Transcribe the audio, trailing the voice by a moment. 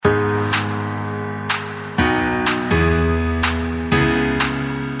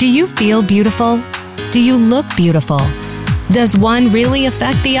Do you feel beautiful? Do you look beautiful? Does one really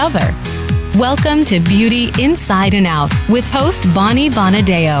affect the other? Welcome to Beauty Inside and Out with host Bonnie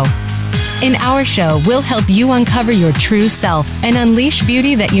Bonadeo. In our show, we'll help you uncover your true self and unleash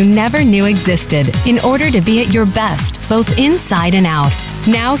beauty that you never knew existed in order to be at your best, both inside and out.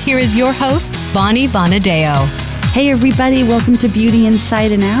 Now, here is your host, Bonnie Bonadeo. Hey everybody, welcome to Beauty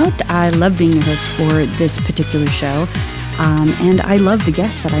Inside and Out. I love being your host for this particular show. And I love the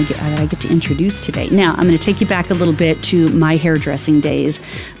guests that I get to introduce today. Now, I'm going to take you back a little bit to my hairdressing days,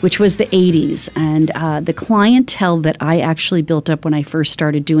 which was the 80s. And the clientele that I actually built up when I first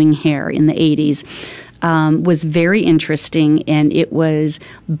started doing hair in the 80s was very interesting, and it was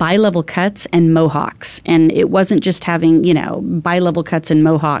bi-level cuts and mohawks. And it wasn't just having, bi-level cuts and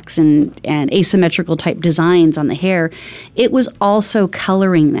mohawks and asymmetrical type designs on the hair. It was also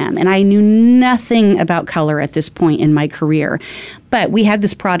coloring them. And I knew nothing about color at this point in my career. But we had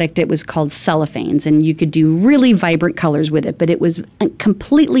this product that was called cellophanes, and you could do really vibrant colors with it, but it was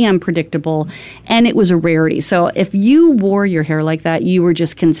completely unpredictable, and it was a rarity. So if you wore your hair like that, you were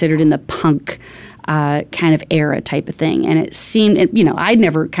just considered in the punk kind of era type of thing. And it seemed, I'd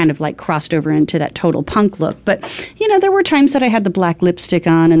never kind of like crossed over into that total punk look. But, there were times that I had the black lipstick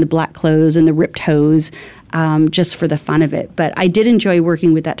on and the black clothes and the ripped hose just for the fun of it. But I did enjoy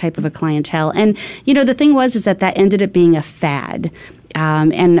working with that type of a clientele. And, the thing is that ended up being a fad.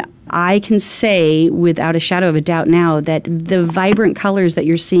 And I can say without a shadow of a doubt now that the vibrant colors that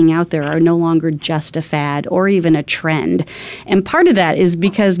you're seeing out there are no longer just a fad or even a trend. And part of that is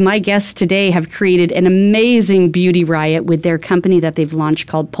because my guests today have created an amazing beauty riot with their company that they've launched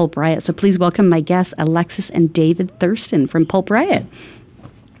called Pulp Riot. So please welcome my guests, Alexis and David Thurston from Pulp Riot.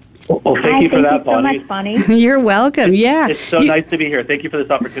 Well, thank you for that, Bonnie. So much, Bonnie. You're welcome. Yeah, it's so nice to be here. Thank you for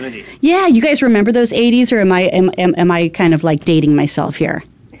this opportunity. Yeah, you guys remember those 80s, or am I kind of like dating myself here?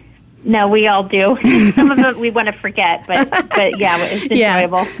 No, we all do. Some of it we want to forget, but yeah, it's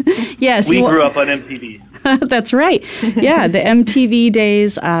enjoyable. Yes, we grew up on MTV. That's right. Yeah, the MTV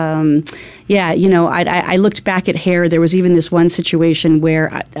days. I looked back at hair. There was even this one situation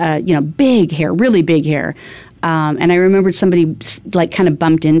where, big hair, really big hair. And I remembered somebody like kind of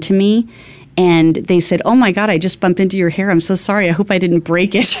bumped into me, and they said, "Oh my God, I just bumped into your hair. I'm so sorry. I hope I didn't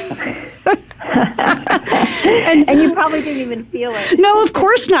break it." and you probably didn't even feel it. No, of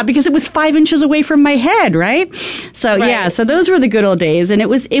course not, because it was 5 inches away from my head, right? So right. Yeah, so those were the good old days, and it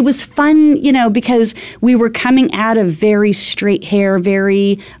was fun, because we were coming out of very straight hair,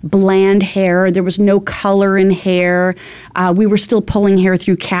 very bland hair. There was no color in hair. We were still pulling hair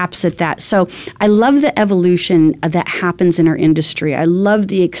through caps at that. So I love the evolution that happens in our industry. I love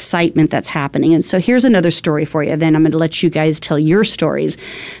the excitement that's happening. And so here's another story for you. Then I'm going to let you guys tell your stories.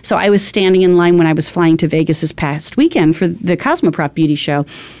 So I was standing in line when I was flying to Vegas this past weekend for the Cosmoprof Beauty Show.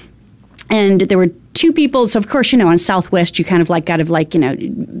 And there were two people. So, of course, on Southwest, you kind of got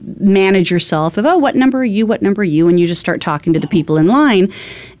to manage yourself of, what number are you? What number are you? And you just start talking to the people in line.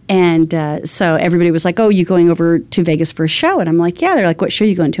 And so everybody was like, "Oh, you going over to Vegas for a show?" And I'm like, "Yeah." They're like, "What show are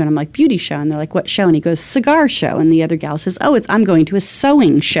you going to?" And I'm like, "Beauty show." And they're like, "What show?" And he goes, "Cigar show." And the other gal says, "Oh, I'm going to a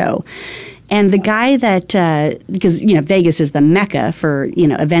sewing show." And the guy that, because, Vegas is the mecca for,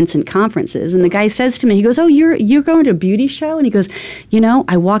 events and conferences. And the guy says to me, he goes, "Oh, you're going to a beauty show?" And he goes,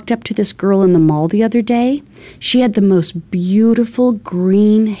 "I walked up to this girl in the mall the other day. She had the most beautiful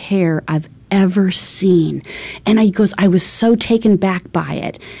green hair I've ever seen." And he goes, "I was so taken back by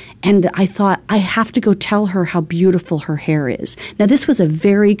it. And I thought, I have to go tell her how beautiful her hair is." Now, this was a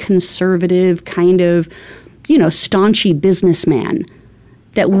very conservative kind of, staunchy businessman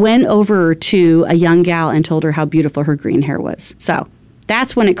that went over to a young gal and told her how beautiful her green hair was. So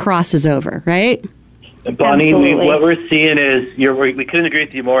that's when it crosses over, right? Bonnie, what we're seeing is, we couldn't agree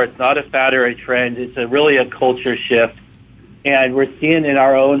with you more. It's not a fad or a trend. It's really a culture shift. And we're seeing in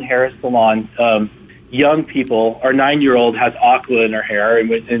our own hair salon, young people, our 9-year-old has aqua in her hair,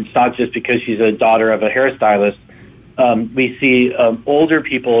 and it's not just because she's a daughter of a hairstylist. We see older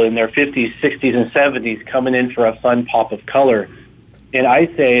people in their 50s, 60s, and 70s coming in for a fun pop of color. And I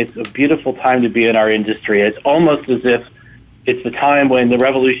say it's a beautiful time to be in our industry. It's almost as if it's the time when the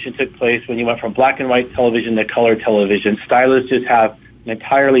revolution took place, when you went from black and white television to color television. Stylists just have an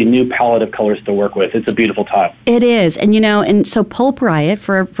entirely new palette of colors to work with. It's a beautiful time. It is. And, and so Pulp Riot,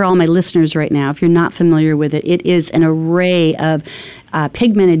 for all my listeners right now, if you're not familiar with it, it is an array of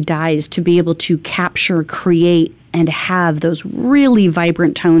pigmented dyes to be able to capture, create, and have those really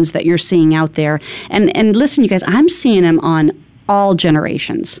vibrant tones that you're seeing out there. And listen, you guys, I'm seeing them on all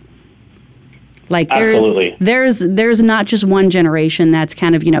generations. Like Absolutely. there's not just one generation that's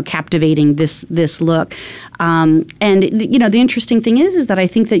kind of, captivating this look. And the interesting thing is that I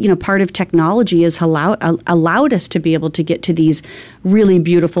think that, part of technology has allowed us to be able to get to these really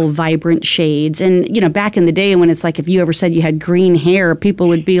beautiful, vibrant shades. And, back in the day when it's like if you ever said you had green hair, people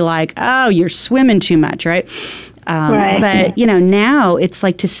would be like, oh, you're swimming too much, right? Right. But, now it's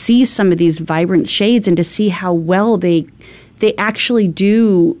like to see some of these vibrant shades and to see how well they actually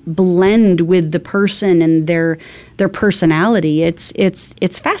do blend with the person and their personality.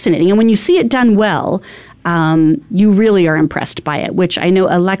 It's fascinating. And when you see it done well, you really are impressed by it, which I know,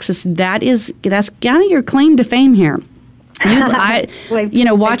 Alexis, that's kind of your claim to fame here.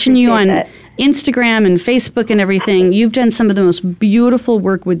 Watching you on Instagram and Facebook and everything, you've done some of the most beautiful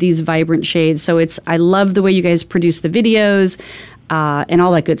work with these vibrant shades. So I love the way you guys produce the videos and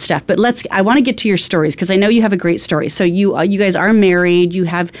all that good stuff. But I want to get to your stories because I know you have a great story. So you guys are married, you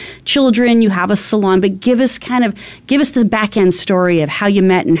have children, you have a salon, but give us the back end story of how you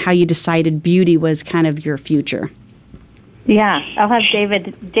met and how you decided beauty was kind of your future. Yeah, I'll have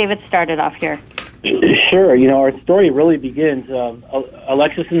David start it off here. Sure. Our story really begins.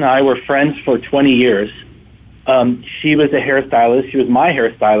 Alexis and I were friends for 20 years. She was a hairstylist. She was my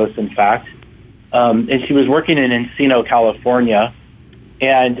hairstylist, in fact. And she was working in Encino, California.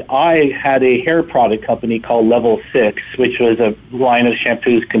 And I had a hair product company called Level 6, which was a line of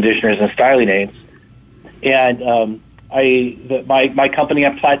shampoos, conditioners, and styling aids. And my company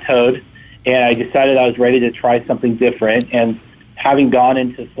had plateaued, and I decided I was ready to try something different. And having gone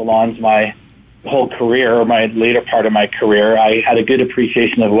into salons my whole career, or my later part of my career, I had a good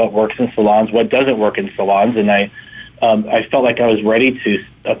appreciation of what works in salons, what doesn't work in salons, and I felt like I was ready to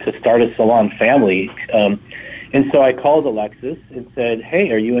start a salon family. And so I called Alexis and said,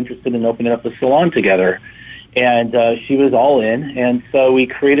 hey, are you interested in opening up a salon together? And she was all in, and so we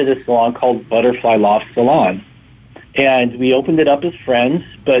created a salon called Butterfly Loft Salon. And we opened it up as friends,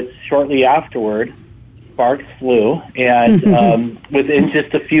 but shortly afterward, sparks flew, and within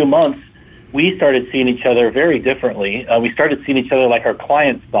just a few months, we started seeing each other very differently. We started seeing each other like our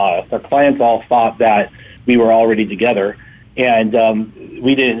clients saw us. Our clients all thought that we were already together, and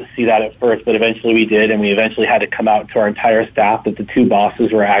we didn't see that at first, but eventually we did, and we eventually had to come out to our entire staff that the two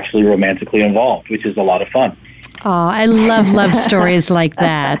bosses were actually romantically involved, which is a lot of fun. Oh, I love stories like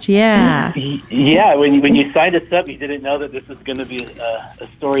that. Yeah. Yeah, when you signed us up, you didn't know that this was going to be a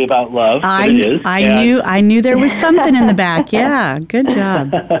story about love. I knew there was something in the back. Yeah, good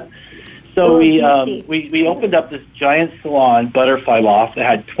job. So we opened up this giant salon, Butterfly Loft, that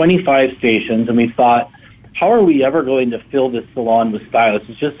had 25 stations, and we thought, how are we ever going to fill this salon with stylists?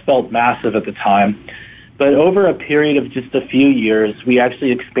 It just felt massive at the time. But over a period of just a few years, we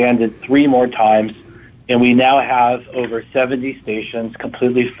actually expanded 3 more times, and we now have over 70 stations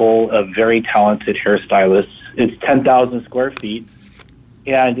completely full of very talented hairstylists. It's 10,000 square feet.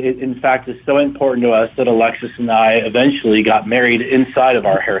 And it, in fact, is so important to us that Alexis and I eventually got married inside of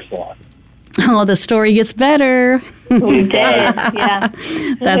our hair salon. Oh, the story gets better. We did, yeah.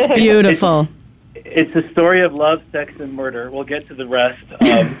 That's beautiful. It's a story of love, sex, and murder. We'll get to the rest.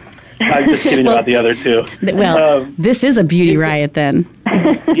 I'm just kidding about the other two. Well, this is a beauty riot then.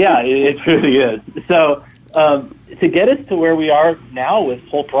 Yeah, it really is. So to get us to where we are now with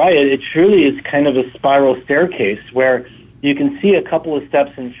Pulp Riot, it truly is kind of a spiral staircase where you can see a couple of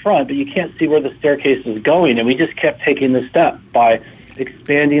steps in front, but you can't see where the staircase is going. And we just kept taking the step by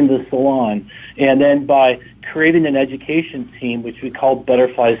expanding the salon, and then by creating an education team, which we called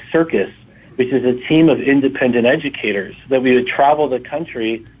Butterfly Circus, which is a team of independent educators that we would travel the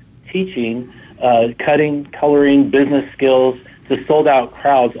country teaching cutting, coloring, business skills to sold-out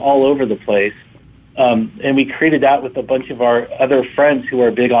crowds all over the place. And we created that with a bunch of our other friends who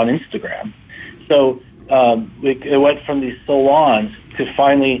are big on Instagram. So it went from these salons to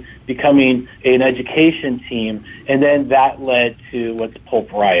finally becoming an education team, and then that led to what's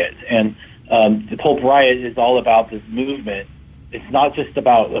Pulp Riot. And the Pulp Riot is all about this movement. It's not just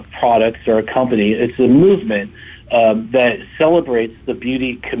about a product or a company. It's a movement that celebrates the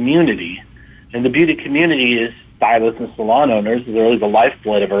beauty community. And the beauty community is stylists and salon owners. They're really the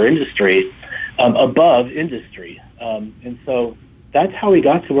lifeblood of our industry, above industry. And so that's how we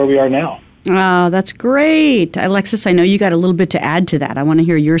got to where we are now. Oh, that's great. Alexis, I know you got a little bit to add to that. I want to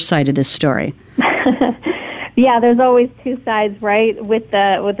hear your side of this story. Yeah, there's always two sides, right, with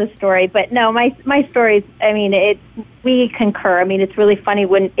the story. But no, my stories, I mean, we concur. I mean, it's really funny.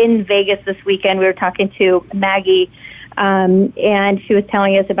 When in Vegas this weekend, we were talking to Maggie, and she was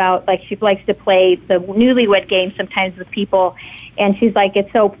telling us about, like, she likes to play the newlywed game sometimes with people. And she's like,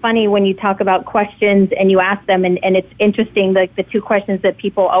 it's so funny when you talk about questions and you ask them, and it's interesting, like the two questions that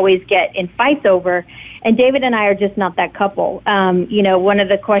people always get in fights over. And David and I are just not that couple. One of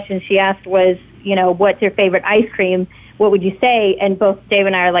the questions she asked was, what's your favorite ice cream? What would you say? And both Dave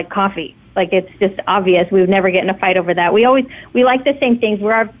and I are like, coffee. Like, it's just obvious. We would never get in a fight over that. We like the same things.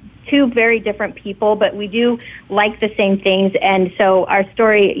 We're two very different people, but we do like the same things. And so our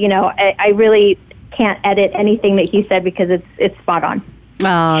story, I really can't edit anything that he said because it's spot on.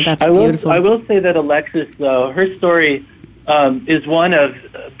 Oh, that's beautiful. I will say that Alexis, though, her story is one of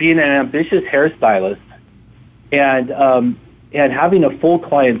being an ambitious hairstylist and having a full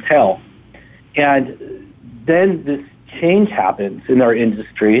clientele. And then this change happens in our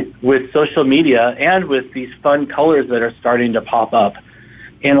industry with social media and with these fun colors that are starting to pop up.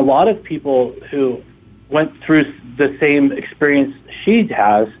 And a lot of people who went through the same experience she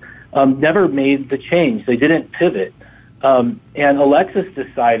has never made the change. They didn't pivot. And Alexis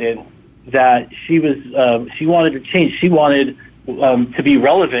decided that she wanted to change. She wanted to be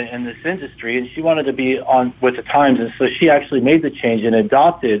relevant in this industry, and she wanted to be on with the times. And so she actually made the change and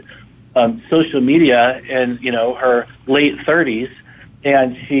adopted social media in her late 30s,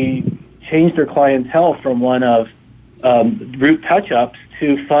 and she changed her clientele from one of root touch-ups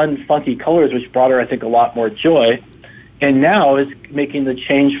to fun, funky colors, which brought her, I think, a lot more joy. And now is making the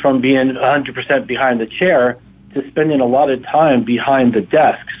change from being 100% behind the chair to spending a lot of time behind the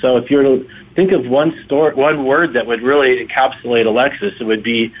desk. So if you're to think of one word that would really encapsulate Alexis, it would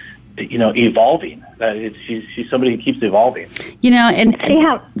be, evolving. She's somebody who keeps evolving. And see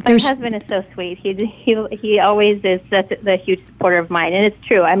how my husband is so sweet. He always is the huge supporter of mine, and it's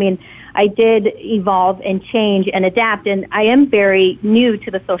true. I mean, I did evolve and change and adapt, and I am very new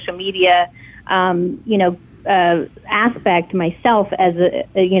to the social media, aspect myself as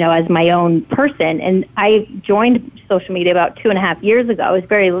as my own person. And I joined social media about 2.5 years ago. I was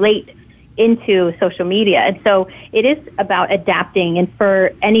very late into social media, and so it is about adapting. And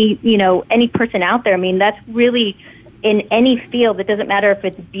for any person out there, I mean, that's really in any field. It doesn't matter if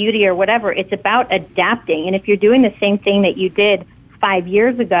it's beauty or whatever. It's about adapting. And if you're doing the same thing that you did 5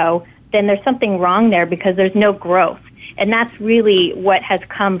 years ago, then there's something wrong there because there's no growth. And that's really what has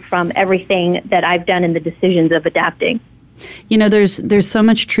come from everything that I've done in the decisions of adapting. There's so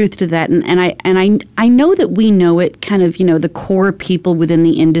much truth to that, and I know that we know it. Kind of, the core people within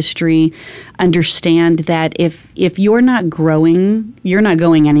the industry understand that if you're not growing, you're not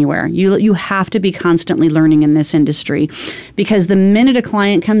going anywhere. You have to be constantly learning in this industry, because the minute a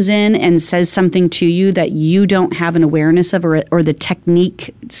client comes in and says something to you that you don't have an awareness of or the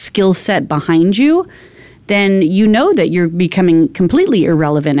technique skill set behind you, then you know that you're becoming completely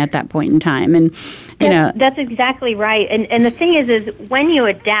irrelevant at that point in time. And that's exactly right. And the thing is when you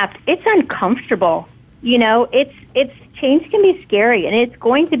adapt, it's uncomfortable. It's change can be scary, and it's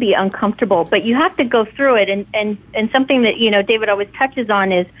going to be uncomfortable, but you have to go through it. And something that David always touches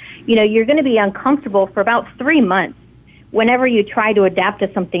on is you're going to be uncomfortable for about 3 months whenever you try to adapt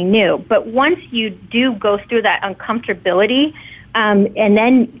to something new. But once you do go through that uncomfortability, and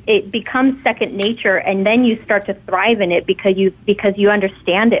then it becomes second nature, and then you start to thrive in it because you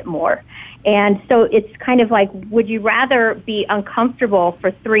understand it more. And so it's kind of like, would you rather be uncomfortable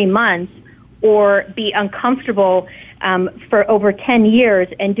for 3 months or be uncomfortable for over 10 years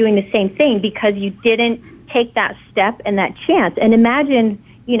and doing the same thing because you didn't take that step and that chance? And imagine,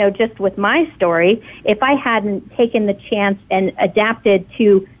 just with my story, if I hadn't taken the chance and adapted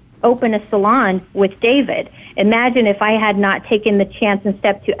to open a salon with David. Imagine if I had not taken the chance and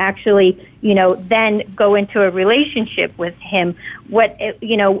step to actually, then go into a relationship with him.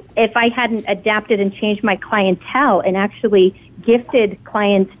 If I hadn't adapted and changed my clientele and actually gifted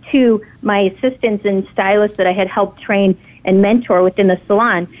clients to my assistants and stylists that I had helped train and mentor within the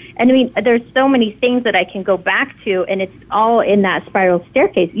salon. And I mean, there's so many things that I can go back to, and it's all in that spiral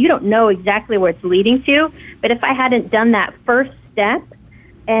staircase. You don't know exactly where it's leading to, but if I hadn't done that first step,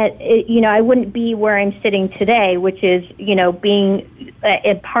 I wouldn't be where I'm sitting today, which is, being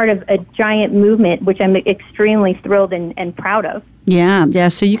a part of a giant movement, which I'm extremely thrilled and proud of. Yeah.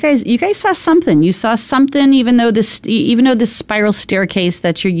 So you guys saw something. You saw something, even though this spiral staircase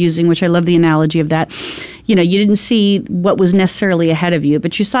that you're using, which I love the analogy of that, you didn't see what was necessarily ahead of you,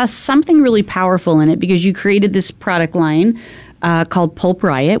 but you saw something really powerful in it because you created this product line called Pulp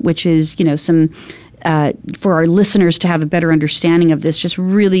Riot, which is, some for our listeners to have a better understanding of this, just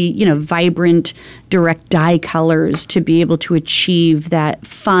really, vibrant, direct dye colors to be able to achieve that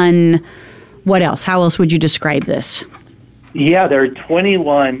fun. What else? How else would you describe this? Yeah, there are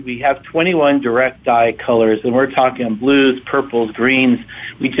 21. We have 21 direct dye colors, and we're talking blues, purples, greens.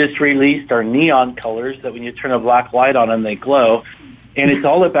 We just released our neon colors that when you turn a black light on them, they glow. And it's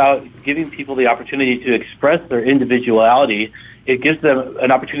all about giving people the opportunity to express their individuality. It gives them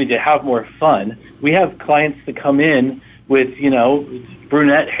an opportunity to have more fun. We have clients that come in with,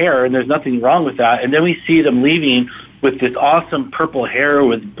 brunette hair, and there's nothing wrong with that. And then we see them leaving with this awesome purple hair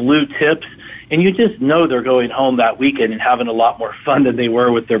with blue tips. And you just know they're going home that weekend and having a lot more fun than they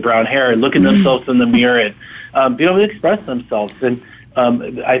were with their brown hair and looking themselves in the mirror and being able to express themselves. And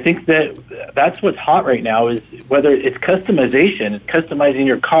I think that's what's hot right now is whether it's customization, it's customizing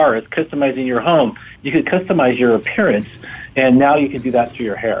your car, it's customizing your home. You can customize your appearance, and now you can do that through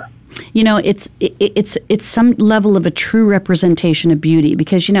your hair. It's some level of a true representation of beauty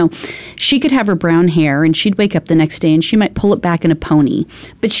because, she could have her brown hair and she'd wake up the next day and she might pull it back in a pony.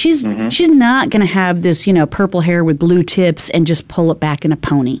 But she's not going to have this, purple hair with blue tips and just pull it back in a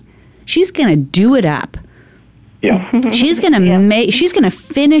pony. She's going to do it up. Yeah. She's going to she's going to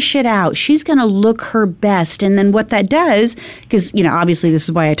finish it out. She's going to look her best. And then what that does, because, obviously this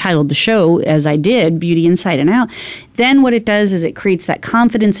is why I titled the show as I did, Beauty Inside and Out. Then what it does is it creates that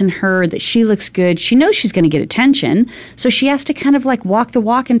confidence in her that she looks good. She knows she's going to get attention. So she has to kind of like walk the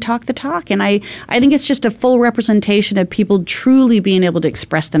walk and talk the talk. And I think it's just a full representation of people truly being able to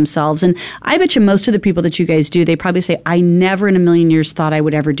express themselves. And I bet you most of the people that you guys do, they probably say, I never in a million years thought I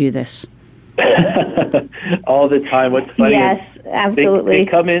would ever do this. All the time. What's funny is absolutely.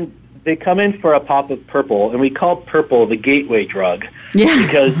 They come in for a pop of purple, and we call purple the gateway drug. Yeah,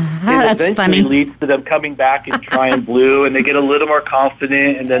 because it eventually leads to them coming back and trying blue, and they get a little more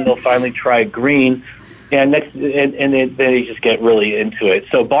confident, and then they'll finally try green. And then they just get really into it.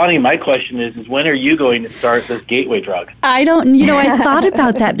 So, Bonnie, my question is when are you going to start this gateway drug? I don't, I thought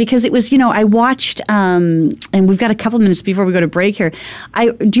about that because it was, I watched, and we've got a couple minutes before we go to break here.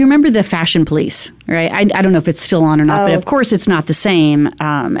 Do you remember the Fashion Police, right? I don't know if it's still on or not, but of course it's not the same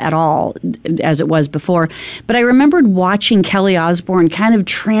at all as it was before. But I remembered watching Kelly Osbourne kind of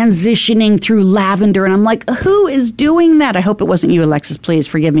transitioning through lavender, and I'm like, who is doing that? I hope it wasn't you, Alexis. Please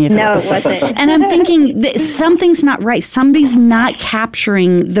forgive me if No, it wasn't. And I'm thinking, something's not right. Somebody's not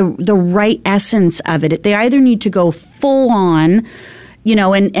capturing the right essence of it. They either need to go full on,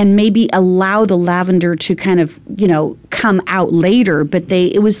 and maybe allow the lavender to kind of, come out later. But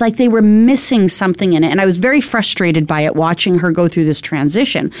it was like they were missing something in it. And I was very frustrated by it, watching her go through this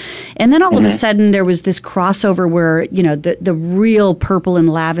transition. And then all of a sudden there was this crossover where, the real purple and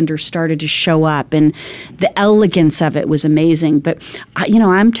lavender started to show up, and the elegance of it was amazing. But,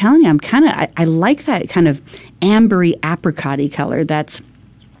 I'm telling you, I like that kind of ambery apricot-y color that's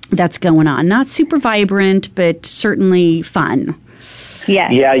going on. Not super vibrant, but certainly fun.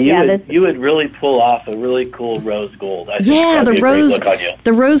 Yeah, you would really pull off a really cool rose gold. I think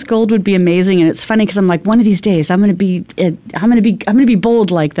the rose gold would be amazing, and it's funny because I'm like, one of these days I'm going to be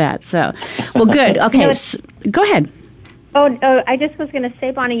bold like that. So, well, good. Okay, go ahead. Oh, I just was going to say,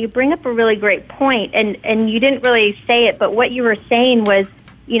 Bonnie, you bring up a really great point, and you didn't really say it, but what you were saying was,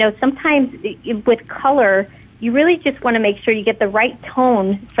 sometimes with color, you really just want to make sure you get the right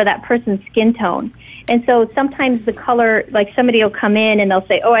tone for that person's skin tone. And so sometimes the color, like somebody will come in and they'll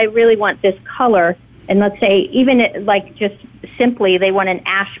say, oh, I really want this color. And let's say even like just simply they want an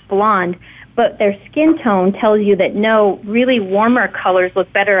ash blonde, but their skin tone tells you that no, really warmer colors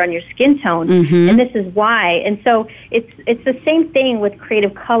look better on your skin tone. Mm-hmm. And this is why. And so it's the same thing with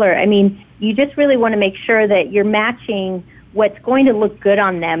creative color. I mean, you just really want to make sure that you're matching what's going to look good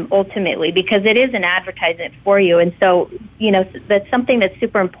on them ultimately, because it is an advertisement for you. And so, that's something that's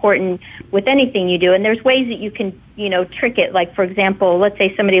super important with anything you do. And there's ways that you can, trick it. Like, for example, let's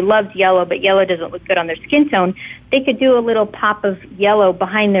say somebody loves yellow, but yellow doesn't look good on their skin tone. They could do a little pop of yellow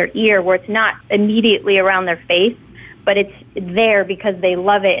behind their ear where it's not immediately around their face, but it's there because they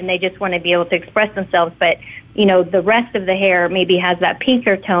love it and they just want to be able to express themselves. But, the rest of the hair maybe has that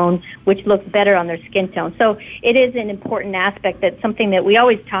pinker tone, which looks better on their skin tone. So it is an important aspect. That's something that we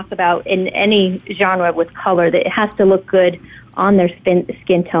always talk about in any genre with color, that it has to look good on their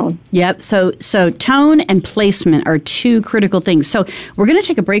skin tone. Yep. So tone and placement are two critical things. So we're going to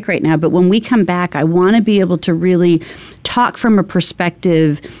take a break right now, but when we come back, I want to be able to really talk from a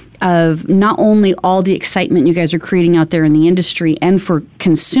perspective of not only all the excitement you guys are creating out there in the industry and for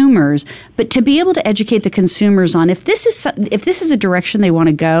consumers, but to be able to educate the consumers on if this is a direction they want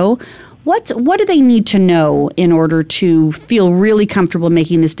to go, what do they need to know in order to feel really comfortable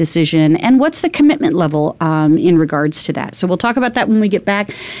making this decision? And what's the commitment level in regards to that? So we'll talk about that when we get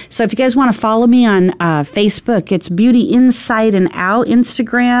back. So if you guys want to follow me on Facebook, it's Beauty Inside and Out.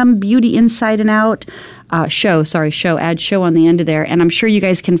 Instagram, Beauty Inside and Out. Show on the end of there. And I'm sure you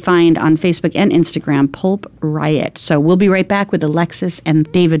guys can find on Facebook and Instagram, Pulp Riot. So we'll be right back with Alexis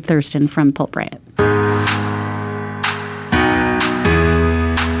and David Thurston from Pulp Riot.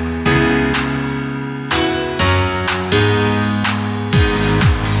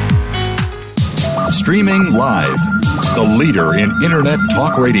 Streaming live, the leader in Internet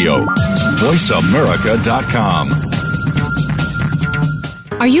talk radio, VoiceAmerica.com.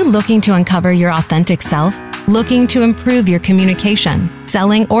 Are you looking to uncover your authentic self? Looking to improve your communication,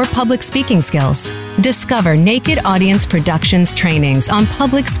 selling, or public speaking skills? Discover Naked Audience Productions trainings on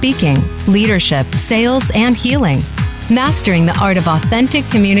public speaking, leadership, sales, and healing. Mastering the art of authentic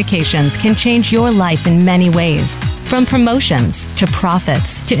communications can change your life in many ways. From promotions to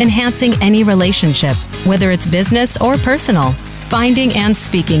profits to enhancing any relationship, whether it's business or personal. Finding and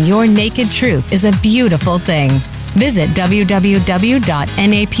speaking your naked truth is a beautiful thing. Visit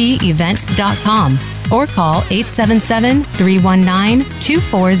www.napevents.com or call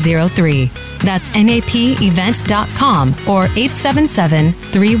 877-319-2403. That's napevents.com or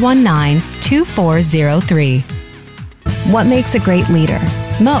 877-319-2403. What makes a great leader?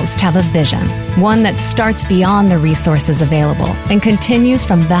 Most have a vision, one that starts beyond the resources available and continues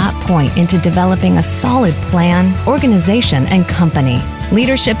from that point into developing a solid plan, organization, and company.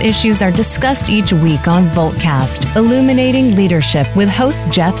 Leadership issues are discussed each week on Voltcast, Illuminating Leadership with host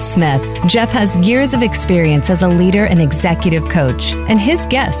Jeff Smith. Jeff has years of experience as a leader and executive coach, and his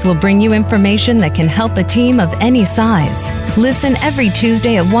guests will bring you information that can help a team of any size. Listen every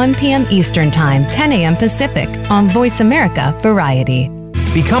Tuesday at 1 p.m. Eastern Time, 10 a.m. Pacific on Voice America Variety.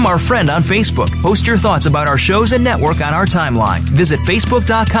 Become our friend on Facebook. Post your thoughts about our shows and network on our timeline. Visit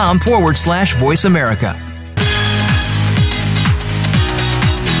Facebook.com/Voice America.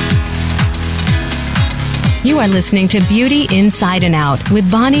 You are listening to Beauty Inside and Out with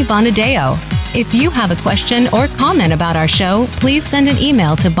Bonnie Bonadeo. If you have a question or comment about our show, please send an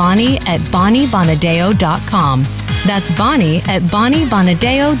email to bonnie@bonniebonadeo.com. That's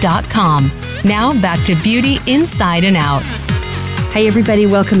bonnie@bonniebonadeo.com. Now back to Beauty Inside and Out. Hi, everybody.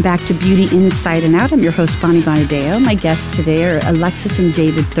 Welcome back to Beauty Inside and Out. I'm your host, Bonnie Bonadeo. My guests today are Alexis and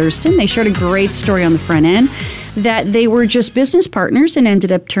David Thurston. They shared a great story on the front end that they were just business partners and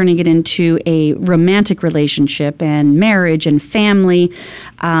ended up turning it into a romantic relationship and marriage and family.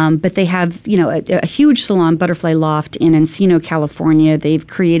 But they have, a huge salon, Butterfly Loft, in Encino, California. They've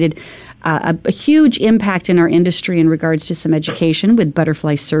created a huge impact in our industry in regards to some education with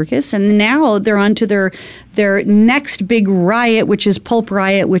Butterfly Circus. And now they're on to their next big riot, which is Pulp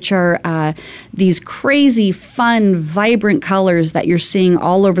Riot, which are these crazy, fun, vibrant colors that you're seeing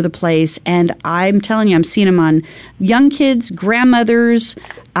all over the place. And I'm telling you, I'm seeing them on young kids, grandmothers,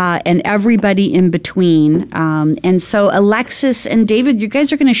 and everybody in between. And so Alexis and David, you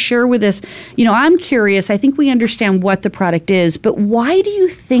guys are going to share with us, I'm curious, I think we understand what the product is, but why do you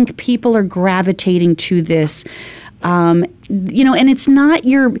think people are gravitating to this? And it's not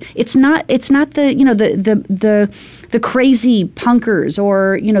the crazy punkers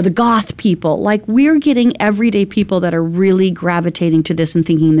or, the goth people. Like, we're getting everyday people that are really gravitating to this and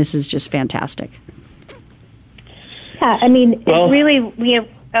thinking this is just fantastic. Yeah,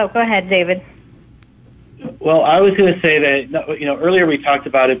 oh, go ahead, David. Well, I was going to say that, earlier we talked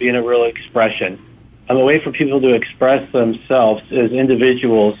about it being a real expression. A way for people to express themselves as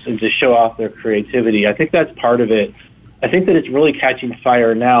individuals and to show off their creativity. I think that's part of it. I think that it's really catching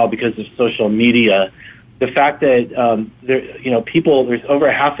fire now because of social media. The fact that there's over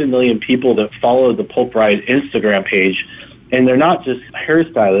 500,000 people that follow the Pulp Riot Instagram page, and they're not just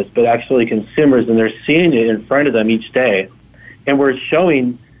hairstylists, but actually consumers, and they're seeing it in front of them each day. And we're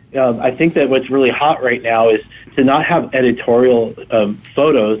showing, I think that what's really hot right now is to not have editorial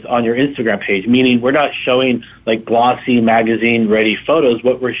photos on your Instagram page, meaning we're not showing like glossy magazine-ready photos.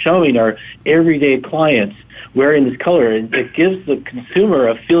 What we're showing are everyday clients wearing this color, and it gives the consumer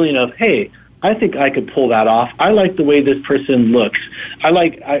a feeling of, hey, I think I could pull that off. I like the way this person looks.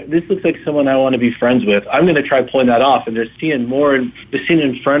 This looks like someone I want to be friends with. I'm going to try pulling that off, and they're seeing more, and they're seeing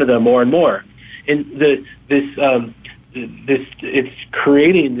in front of them more and more. And it's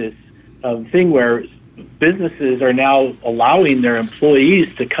creating this thing where businesses are now allowing their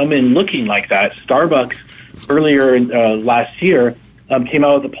employees to come in looking like that. Starbucks earlier last year came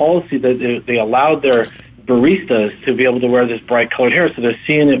out with a policy that they allowed their baristas to be able to wear this bright colored hair, so they're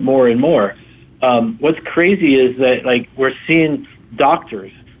seeing it more and more. What's crazy is that we're seeing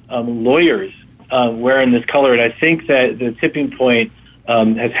doctors lawyers wearing this color. And I think that the tipping point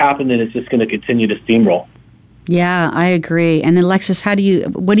has happened, and it's just going to continue to steamroll. Yeah, I agree. And Alexis, what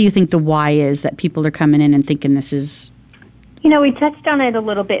do you think the why is that people are coming in and thinking this is? We touched on it a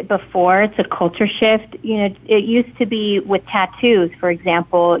little bit before. It's a culture shift. It used to be with tattoos, for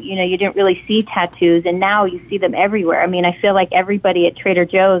example. You didn't really see tattoos, and now you see them everywhere. I mean, I feel like everybody at Trader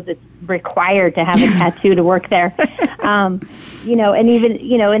Joe's, it's required to have a tattoo to work there. And even,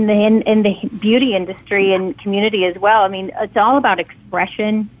 in the beauty industry and community as well. I mean, it's all about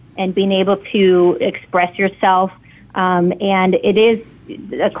expression and being able to express yourself. And it is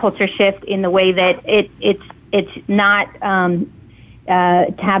a culture shift in the way that it's not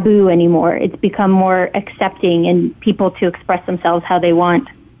taboo anymore. It's become more accepting and people to express themselves how they want.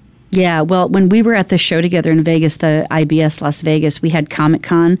 Yeah, well, when we were at the show together in Vegas, the IBS Las Vegas, we had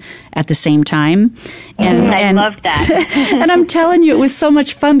Comic-Con at the same time. And I loved that. And I'm telling you, it was so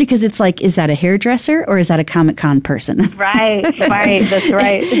much fun because it's like, is that a hairdresser or is that a Comic-Con person? Right, that's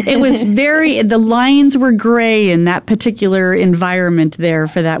right. It was the lines were gray in that particular environment there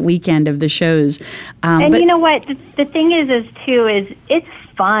for that weekend of the shows. And you know what? The thing is it's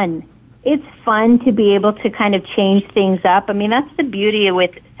fun. It's fun to be able to kind of change things up. I mean, that's the beauty with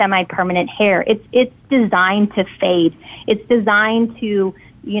semi-permanent hair. It's designed to fade. It's designed to,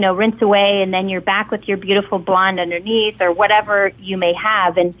 rinse away, and then you're back with your beautiful blonde underneath or whatever you may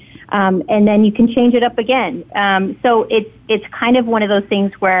have, and then you can change it up again. So it's kind of one of those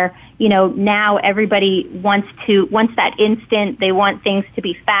things where, now everybody wants that instant. They want things to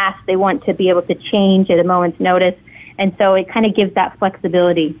be fast. They want to be able to change at a moment's notice. And so it kind of gives that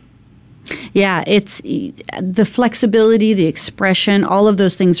flexibility. Yeah, it's the flexibility, the expression, all of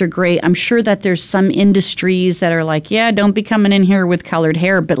those things are great. I'm sure that there's some industries that are like, yeah, don't be coming in here with colored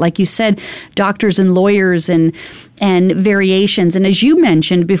hair. But like you said, doctors and lawyers and variations. And as you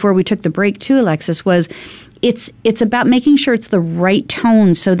mentioned before we took the break too, Alexis, was it's about making sure it's the right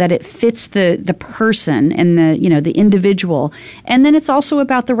tone so that it fits the person and the individual. And then it's also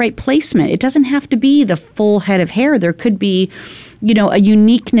about the right placement. It doesn't have to be the full head of hair. There could be a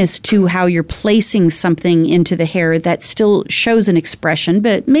uniqueness to how you're placing something into the hair that still shows an expression,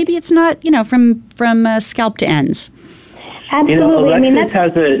 but maybe it's not, from scalp to ends.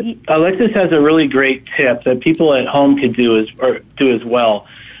 Absolutely. Alexis has a really great tip that people at home could do as well.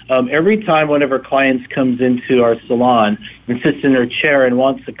 Every time one of her clients comes into our salon and sits in her chair and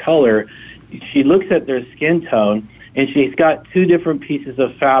wants a color, she looks at their skin tone, and she's got two different pieces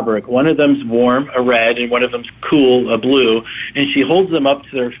of fabric. One of them's warm, a red, and one of them's cool, a blue, and she holds them up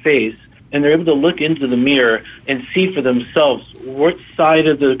to their face, and they're able to look into the mirror and see for themselves what side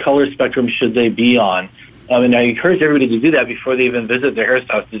of the color spectrum should they be on. And I encourage everybody to do that before they even visit their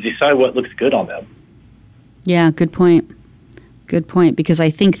hairstylist, to decide what looks good on them. Yeah, good point. Good point, because I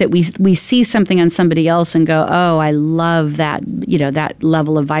think that we see something on somebody else and go, oh, I love that, that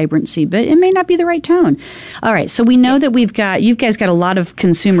level of vibrancy, but it may not be the right tone. All right, so we know that you guys got a lot of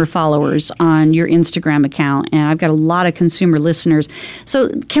consumer followers on your Instagram account, and I've got a lot of consumer listeners. So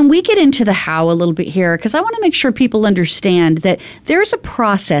can we get into the how a little bit here? Because I want to make sure people understand that there's a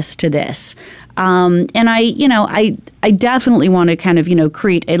process to this. And I definitely want to kind of,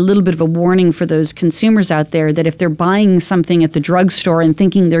 create a little bit of a warning for those consumers out there that if they're buying something at the drugstore and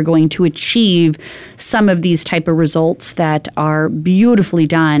thinking they're going to achieve some of these type of results that are beautifully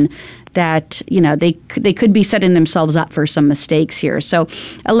done, that, they could be setting themselves up for some mistakes here. So,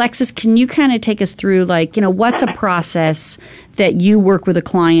 Alexis, can you kind of take us through, what's a process that you work with a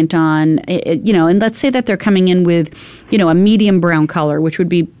client on, and let's say that they're coming in with, a medium brown color, which would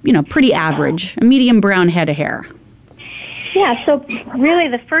be, pretty average, a medium brown head of hair. Yeah, so really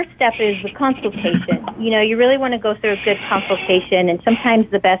the first step is the consultation. You really want to go through a good consultation, and sometimes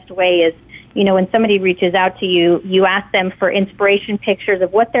the best way is, when somebody reaches out to you, you ask them for inspiration pictures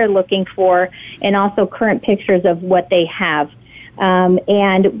of what they're looking for and also current pictures of what they have. And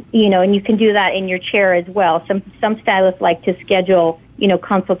you can do that in your chair as well. Some stylists like to schedule,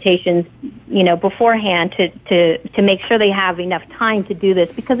 consultations, beforehand to make sure they have enough time to do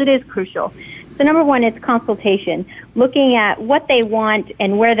this, because it is crucial. So number one is consultation, looking at what they want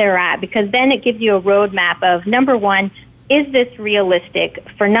and where they're at, because then it gives you a roadmap of, number one, is this realistic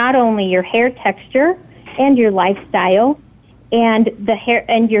for not only your hair texture and your lifestyle and the hair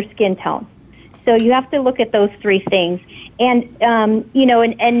and your skin tone? So you have to look at those three things. And, and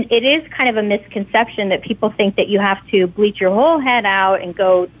it is kind of a misconception that people think that you have to bleach your whole head out and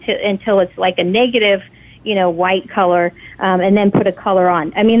go until it's like a negative, white color, and then put a color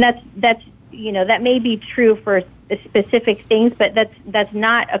on. I mean, that's that may be true for specific things, but that's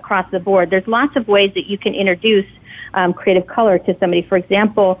not across the board. There's lots of ways that you can introduce creative color to somebody. For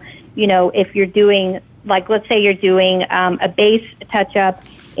example, if you're doing, like, let's say you're doing a base touch-up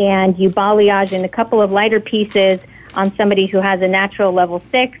and you balayage in a couple of lighter pieces on somebody who has a natural level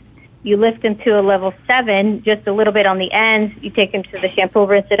 6, you lift them to a level 7, just a little bit on the ends, you take them to the shampoo,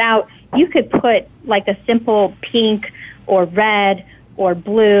 rinse it out. You could put like a simple pink or red or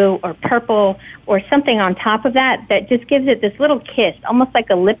blue or purple or something on top of that just gives it this little kiss, almost like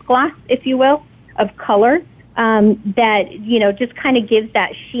a lip gloss, if you will, of color. That, just kind of gives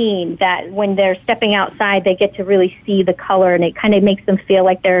that sheen that when they're stepping outside, they get to really see the color, and it kind of makes them feel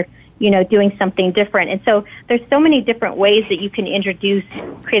like they're, doing something different. And so there's so many different ways that you can introduce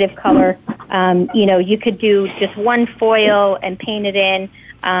creative color. You could do just one foil and paint it in.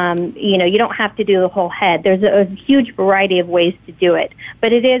 You don't have to do the whole head. There's a huge variety of ways to do it.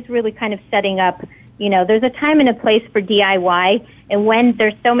 But it is really kind of setting up, there's a time and a place for DIY. And when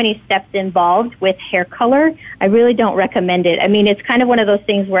there's so many steps involved with hair color, I really don't recommend it. I mean, it's kind of one of those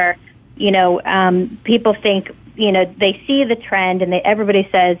things where, people think, they see the trend and everybody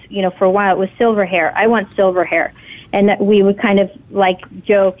says, for a while it was silver hair. I want silver hair. And that we would kind of like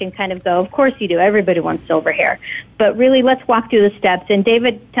joke and kind of go, of course you do. Everybody wants silver hair. But really, let's walk through the steps. And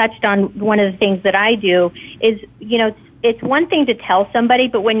David touched on one of the things that I do is, it's one thing to tell somebody,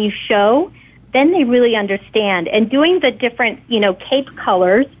 but when you show, then they really understand. And doing the different, cape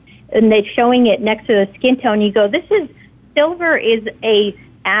colors and they showing it next to the skin tone, you go, silver is a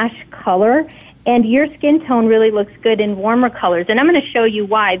ash color, and your skin tone really looks good in warmer colors. And I'm going to show you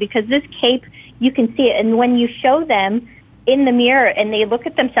why, because this cape, you can see it. And when you show them in the mirror and they look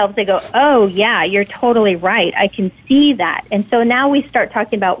at themselves, they go, oh, yeah, you're totally right. I can see that. And so now we start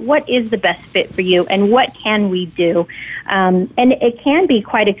talking about what is the best fit for you and what can we do. And it can be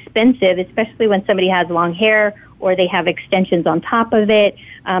quite expensive, especially when somebody has long hair or they have extensions on top of it,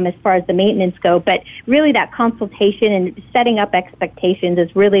 as far as the maintenance go. But really that consultation and setting up expectations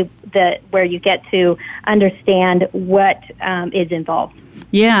is really where you get to understand what is involved.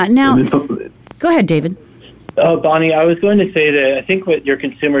 Yeah. Now, go ahead, David. Oh, Bonnie, I was going to say that I think what your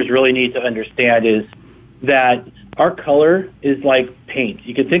consumers really need to understand is that our color is like paint.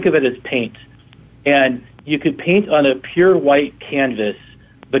 You can think of it as paint. And you could paint on a pure white canvas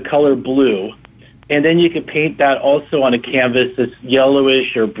the color blue, and then you could paint that also on a canvas that's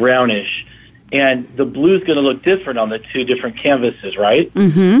yellowish or brownish. And the blue is going to look different on the two different canvases, right?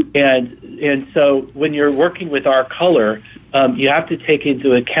 Mm-hmm. And so when you're working with our color, you have to take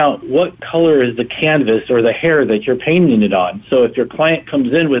into account what color is the canvas or the hair that you're painting it on. So if your client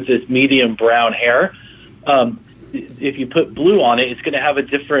comes in with this medium brown hair, if you put blue on it, it's going to have a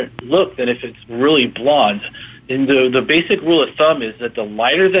different look than if it's really blonde. And the basic rule of thumb is that the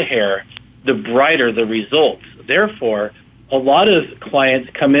lighter the hair, the brighter the results. Therefore, a lot of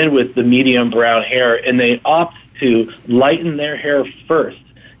clients come in with the medium brown hair and they opt to lighten their hair first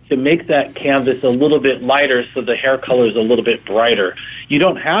to make that canvas a little bit lighter so the hair color is a little bit brighter. You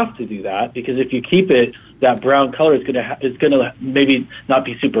don't have to do that, because if you keep it, that brown color is going to maybe not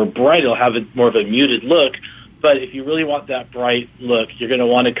be super bright. It'll have more of a muted look. But if you really want that bright look, you're going to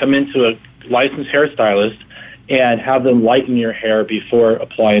want to come into a licensed hairstylist and have them lighten your hair before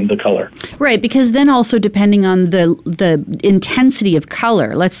applying the color. Right, because then also depending on the intensity of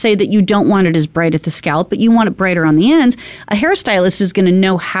color, let's say that you don't want it as bright at the scalp, but you want it brighter on the ends, a hairstylist is going to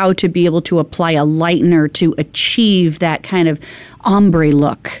know how to be able to apply a lightener to achieve that kind of ombre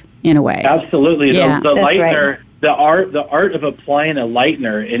look in a way. Absolutely. Yeah. The lightener, right. the art of applying a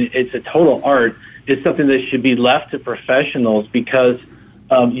lightener, and it's a total art, is something that should be left to professionals, because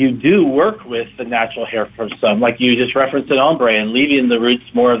you do work with the natural hair from some, like you just referenced an ombre, and leaving the roots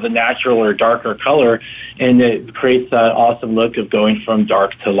more of the natural or darker color, and it creates that awesome look of going from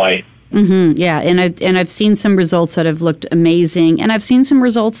dark to light. Mm-hmm. Yeah, and I've seen some results that have looked amazing, and I've seen some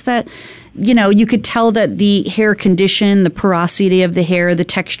results that, you could tell that the hair condition, the porosity of the hair, the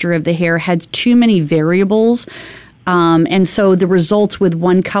texture of the hair had too many variables, and so the results with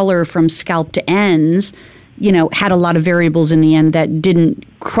one color from scalp to ends, had a lot of variables in the end that didn't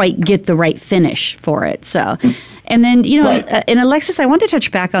quite get the right finish for it. So, and then, right. And Alexis, I want to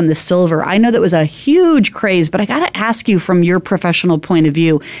touch back on the silver. I know that was a huge craze, but I got to ask you from your professional point of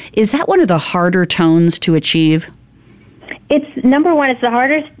view, is that one of the harder tones to achieve? It's number one, it's the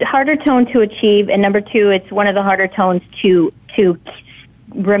harder tone to achieve, and number two, it's one of the harder tones to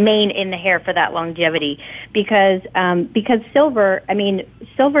remain in the hair for that longevity, because silver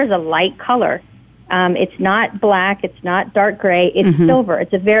is a light color. It's not black. It's not dark gray. It's silver.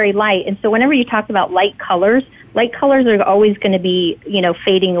 It's a very light. And so whenever you talk about light colors are always going to be,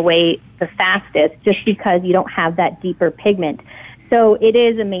 fading away the fastest just because you don't have that deeper pigment. So it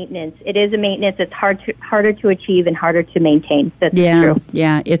is a maintenance. It's harder to achieve and harder to maintain. That's true.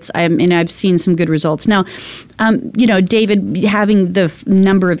 Yeah. I've seen some good results. Now, David, having the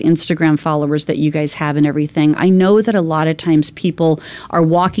number of Instagram followers that you guys have and everything, I know that a lot of times people are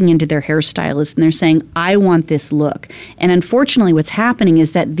walking into their hairstylist and they're saying, I want this look. And unfortunately, what's happening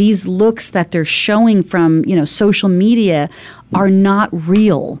is that these looks that they're showing from, social media are not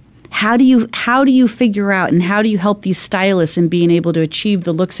real. How do you figure out and how do you help these stylists in being able to achieve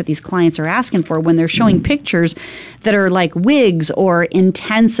the looks that these clients are asking for when they're showing pictures that are like wigs or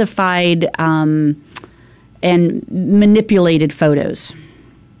intensified and manipulated photos?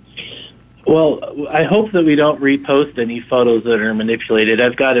 Well, I hope that we don't repost any photos that are manipulated.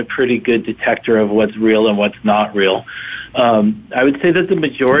 I've got a pretty good detector of what's real and what's not real. I would say that the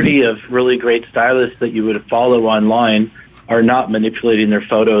majority of really great stylists that you would follow online are not manipulating their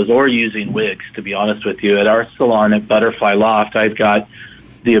photos or using wigs, to be honest with you. At our salon at Butterfly Loft, I've got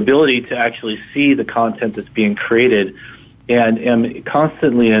the ability to actually see the content that's being created and am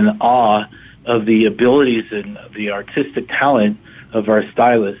constantly in awe of the abilities and the artistic talent of our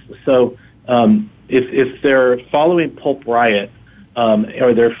stylists. So if they're following Pulp Riot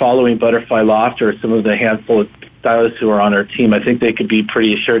or they're following Butterfly Loft or some of the handful of stylists who are on our team, I think they could be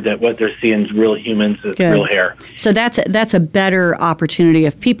pretty assured that what they're seeing is real humans, is real hair. So that's a better opportunity.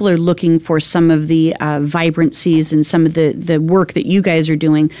 If people are looking for some of the vibrancies and some of the work that you guys are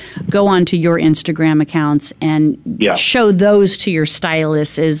doing, go onto your Instagram accounts and show those to your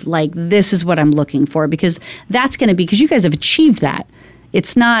stylists as like, this is what I'm looking for, because that's going to be, because you guys have achieved that.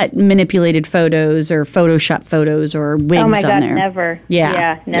 It's not manipulated photos or Photoshop photos or wigs on there. Oh my God, never.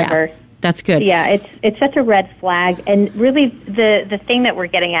 Yeah, never. Yeah. That's good. Yeah, it's such a red flag. And really the thing that we're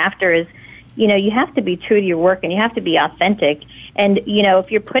getting after is, you have to be true to your work and you have to be authentic. And,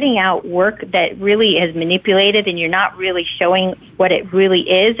 if you're putting out work that really is manipulated and you're not really showing what it really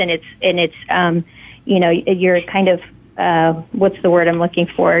is, and it's you're kind of, what's the word I'm looking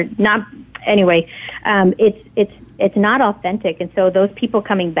for? It's not authentic. And so those people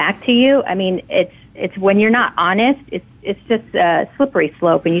coming back to you, I mean, it's when you're not honest, it's just a slippery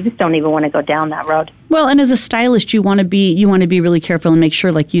slope, and you just don't even want to go down that road. Well, and as a stylist, you want to be really careful and make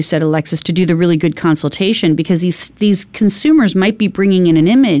sure, like you said, Alexis, to do the really good consultation, because these consumers might be bringing in an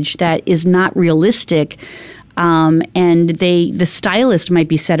image that is not realistic, and the stylist might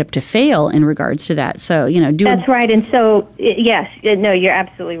be set up to fail in regards to that. So that's right. And so yes, no, you're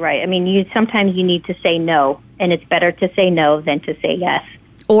absolutely right. I mean, sometimes you need to say no, and it's better to say no than to say yes.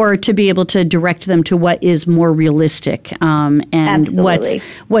 Or to be able to direct them to what is more realistic and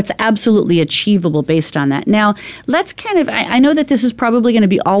what's absolutely achievable based on that. Now, let's I know that this is probably going to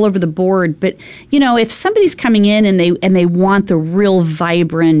be all over the board, but, if somebody's coming in and they want the real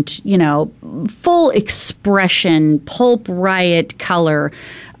vibrant, full expression, Pulp Riot color,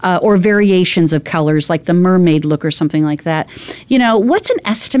 or variations of colors like the mermaid look or something like that. What's an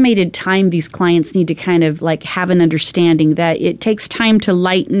estimated time these clients need to kind of like have an understanding that it takes time to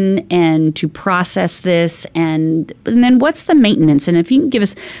lighten and to process this, and then what's the maintenance? And if you can give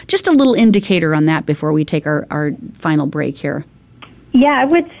us just a little indicator on that before we take our final break here. Yeah, I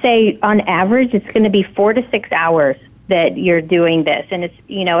would say on average it's going to be 4 to 6 hours that you're doing this. And it's,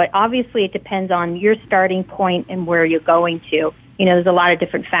 obviously it depends on your starting point and where you're going to. There's a lot of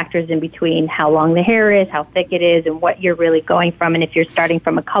different factors in between how long the hair is, how thick it is, and what you're really going from, and if you're starting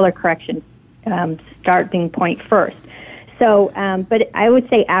from a color correction starting point first. So, but I would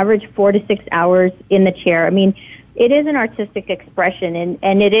say average 4 to 6 hours in the chair. I mean, it is an artistic expression,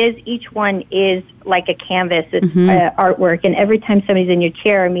 and it is, each one is like a canvas. It's artwork, and every time somebody's in your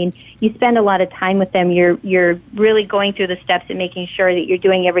chair, I mean, you spend a lot of time with them. You're really going through the steps and making sure that you're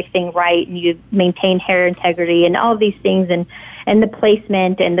doing everything right, and you maintain hair integrity and all these things, and the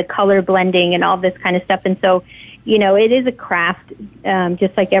placement and the color blending and all this kind of stuff. And so, it is a craft,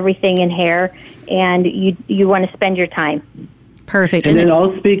 just like everything in hair, and you want to spend your time. Perfect. And then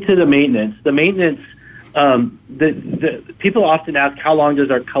I'll speak to the maintenance. The maintenance, the people often ask, how long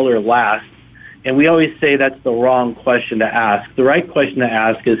does our color last? And we always say that's the wrong question to ask. The right question to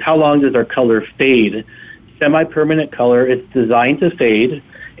ask is, how long does our color fade? Semi-permanent color, it's designed to fade.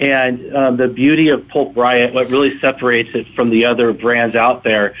 And the beauty of Pulp Riot, what really separates it from the other brands out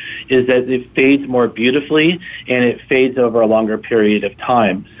there, is that it fades more beautifully and it fades over a longer period of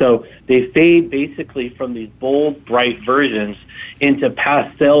time. So they fade basically from these bold, bright versions into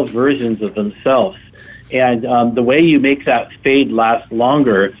pastel versions of themselves. And the way you make that fade last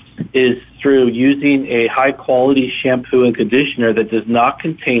longer is through using a high-quality shampoo and conditioner that does not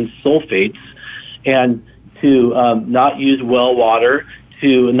contain sulfates, and to not use well water,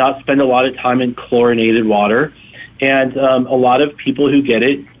 to not spend a lot of time in chlorinated water. And a lot of people who get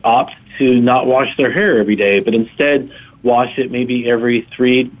it opt to not wash their hair every day, but instead wash it maybe every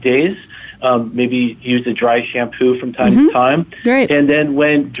 3 days. Maybe use a dry shampoo from time to time. Right. And then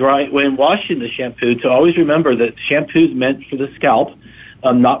when washing the shampoo, to always remember that shampoo is meant for the scalp,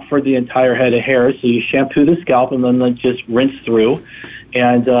 not for the entire head of hair. So you shampoo the scalp and then just rinse through.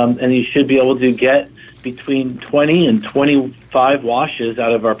 And you should be able to get between 20 and 25 washes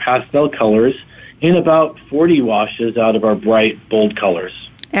out of our pastel colors in about 40 washes out of our bright, bold colors.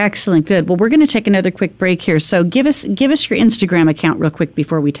 Excellent. Good. Well, we're going to take another quick break here. So give us your Instagram account real quick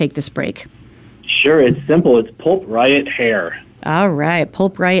before we take this break. Sure. It's simple. It's Pulp Riot Hair. All right.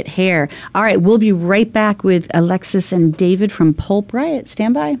 Pulp Riot Hair. All right. We'll be right back with Alexis and David from Pulp Riot.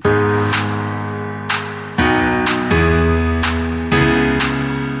 Stand by.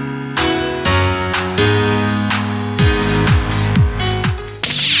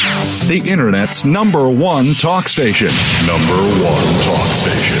 The Internet's #1 talk station. #1 talk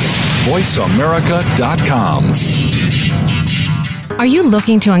station. VoiceAmerica.com. Are you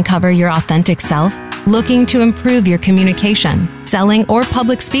looking to uncover your authentic self? Looking to improve your communication, selling, or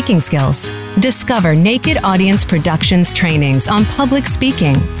public speaking skills? Discover Naked Audience Productions trainings on public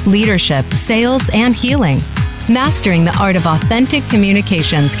speaking, leadership, sales, and healing. Mastering the art of authentic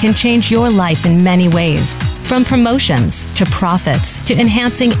communications can change your life in many ways. From promotions to profits to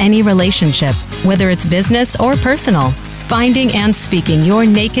enhancing any relationship, whether it's business or personal. Finding and speaking your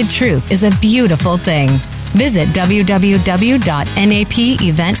naked truth is a beautiful thing. Visit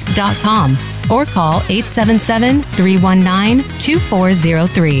www.napevents.com or call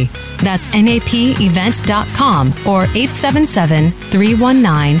 877-319-2403. That's napevents.com or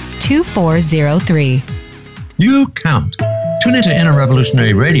 877-319-2403. You count. Tune into Inner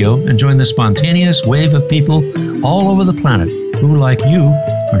Revolutionary Radio and join the spontaneous wave of people all over the planet who, like you,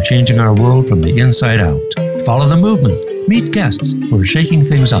 are changing our world from the inside out. Follow the movement. Meet guests who are shaking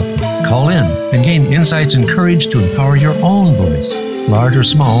things up. Call in and gain insights and courage to empower your own voice. Large or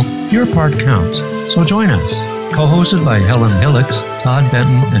small, your part counts. So join us. Co-hosted by Helen Hillocks, Todd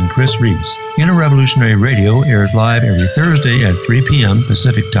Benton, and Chris Reeves. Inner Revolutionary Radio airs live every Thursday at 3 p.m.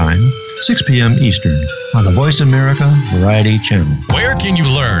 Pacific Time, 6 p.m. Eastern, on the Voice America Variety Channel. Where can you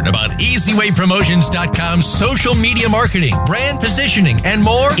learn about EasyWayPromotions.com's social media marketing, brand positioning, and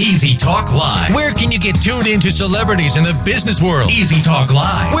more? Easy Talk Live. Where can you get tuned into celebrities in the business world? Easy Talk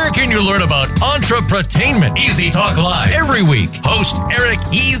Live. Where can you learn about entrepreneur-tainment? Easy Talk Live. Every week, host Eric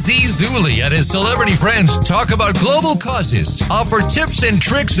E.Z. Zuli and his celebrity friends talk about global causes, offer tips and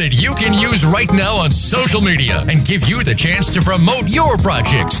tricks that you can use right now on social media, and give you the chance to promote your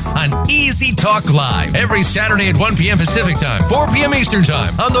projects on Easy Talk Live every Saturday at 1 p.m. Pacific Time, 4 p.m. Eastern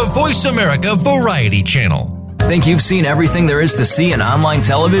Time on the Voice America Variety Channel. Think you've seen everything there is to see in online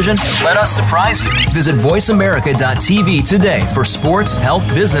television? Let us surprise you. Visit voiceamerica.tv today for sports, health,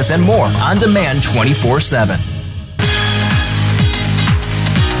 business, and more on demand 24/7.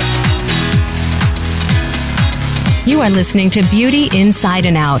 You are listening to Beauty Inside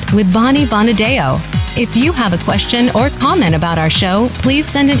and Out with Bonnie Bonadeo. If you have a question or comment about our show, please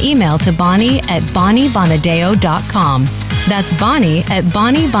send an email to bonnie@bonniebonadeo.com. That's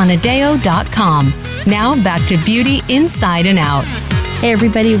bonnie@bonniebonadeo.com. Now back to Beauty Inside and Out. Hey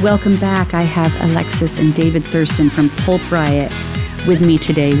everybody, welcome back. I have Alexis and David Thurston from Pulp Riot with me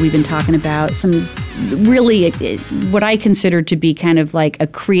today. We've been talking about some really what I consider to be kind of like a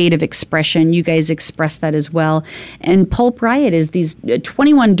creative expression. You guys express that as well. And Pulp Riot is these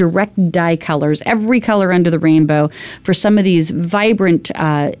 21 direct dye colors, every color under the rainbow, for some of these vibrant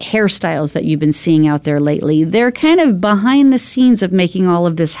hairstyles that you've been seeing out there lately. They're kind of behind the scenes of making all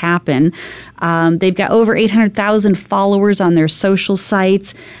of this happen. They've got over 800,000 followers on their social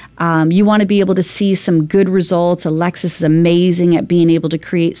sites. You want to be able to see some good results. Alexis is amazing at being able to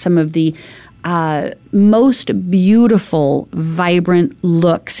create some of the most beautiful, vibrant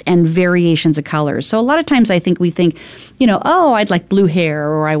looks and variations of colors. So a lot of times we think, oh, I'd like blue hair,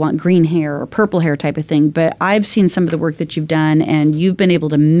 or I want green hair or purple hair type of thing. But I've seen some of the work that you've done, and you've been able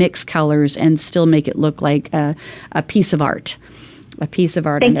to mix colors and still make it look like a piece of art. a piece of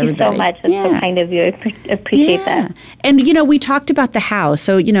art Thank on everybody. Thank you so much. That's so kind of you. I appreciate that. And, we talked about the how.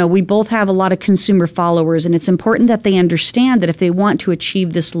 So, we both have a lot of consumer followers, and it's important that they understand that if they want to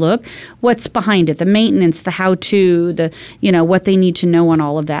achieve this look, what's behind it, the maintenance, the how-to, the, what they need to know on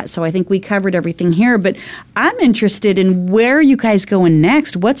all of that. So I think we covered everything here, but I'm interested in where are you guys going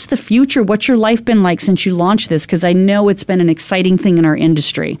next? What's the future? What's your life been like since you launched this? Because I know it's been an exciting thing in our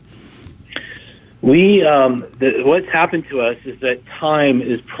industry. What's happened to us is that time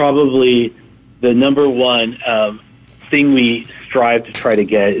is probably the number one thing we strive to try to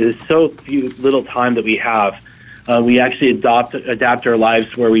get. It is so little time that we have. We actually adapt our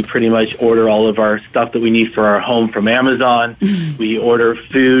lives where we pretty much order all of our stuff that we need for our home from Amazon. We order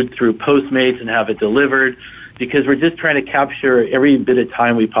food through Postmates and have it delivered because we're just trying to capture every bit of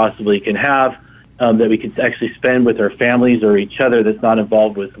time we possibly can have that we can actually spend with our families or each other that's not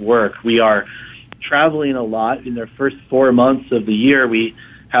involved with work. We are traveling a lot. In the first 4 months of the year, we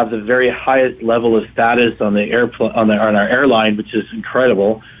have the very highest level of status on the on our airline, which is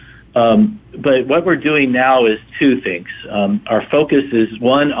incredible. But what we're doing now is two things. Our focus is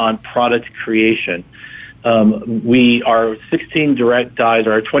one on product creation. Our 16 direct dyes,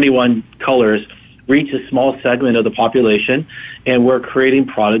 or our 21 colors, reach a small segment of the population, and we're creating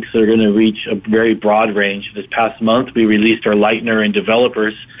products that are going to reach a very broad range. This past month, we released our lightener and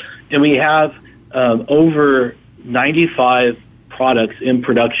developers, and we have over 95 products in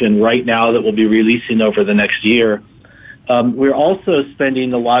production right now that we'll be releasing over the next year. We're also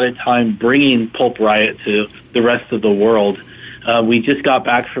spending a lot of time bringing Pulp Riot to the rest of the world. We just got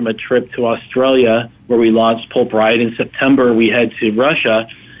back from a trip to Australia where we launched Pulp Riot. In September, we head to Russia.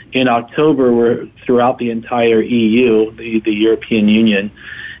 In October, we're throughout the entire EU, the European Union.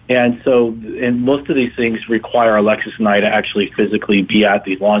 And most of these things require Alexis and I to actually physically be at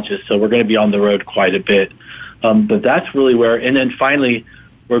these launches. So we're going to be on the road quite a bit. But that's really where, and then finally,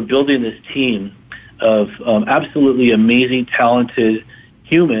 we're building this team of absolutely amazing, talented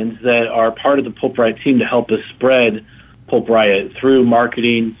humans that are part of the Pulp Riot team to help us spread Pulp Riot through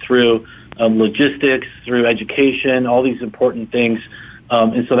marketing, through logistics, through education, all these important things.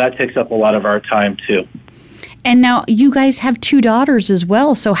 And so that takes up a lot of our time, too. And now you guys have 2 daughters as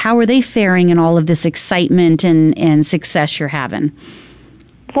well. So how are they faring in all of this excitement and success you're having?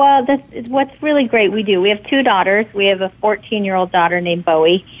 Well, what's really great, we have 2 daughters. We have a 14-year-old daughter named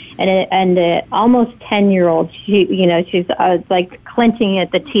Bowie and a almost 10-year-old. She's like clenching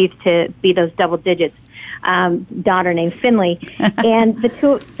at the teeth to be those double digits. Daughter named Finley. And the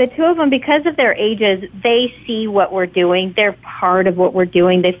two of them, because of their ages, they see what we're doing. They're part of what we're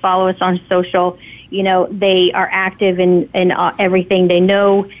doing. They follow us on social. They are active in everything. They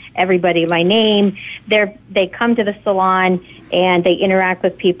know everybody by name. They come to the salon and they interact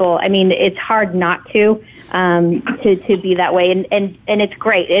with people. I mean, it's hard not to be that way. And it's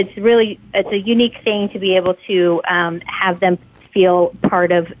great. It's a unique thing to be able to have them feel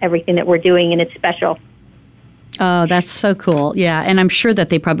part of everything that we're doing, and it's special. Oh, that's so cool. Yeah, and I'm sure that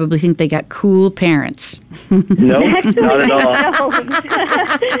they probably think they got cool parents. No, not at all.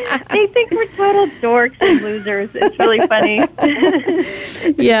 They think we're total dorks and losers. It's really funny.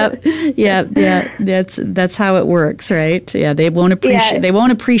 Yeah. That's how it works, right? Yeah, they won't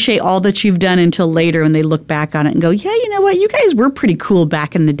appreciate all that you've done until later when they look back on it and go, yeah, you know what, you guys were pretty cool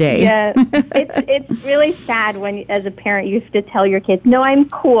back in the day. Yeah, it's really sad when, as a parent, you have to tell your kids, no, I'm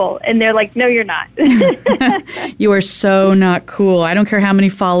cool. And they're like, no, you're not. You are so not cool. I don't care how many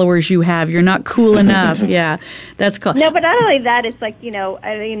followers you have. You're not cool enough. Yeah, that's cool. No, but not only that, it's like,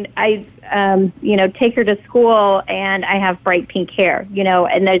 I take her to school and I have bright pink hair,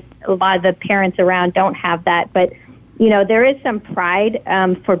 and there's a lot of the parents around don't have that. But, there is some pride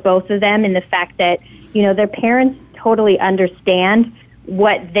for both of them in the fact that, their parents totally understand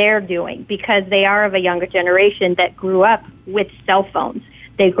what they're doing because they are of a younger generation that grew up with cell phones.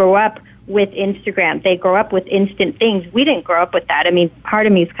 They grew up with Instagram. They grow up with instant things. We didn't grow up with that. I mean, part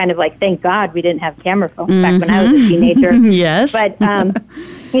of me is kind of like, thank God we didn't have camera phones back when I was a teenager. Yes. But,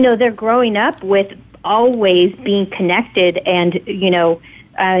 they're growing up with always being connected. And,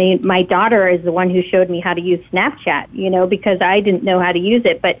 my daughter is the one who showed me how to use Snapchat, because I didn't know how to use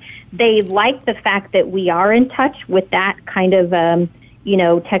it. But they like the fact that we are in touch with that kind of,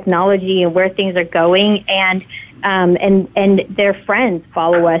 technology and where things are going. And their friends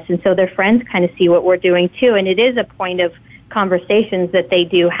follow us, and so their friends kind of see what we're doing too. And it is a point of conversations that they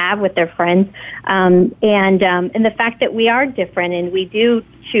do have with their friends, and the fact that we are different and we do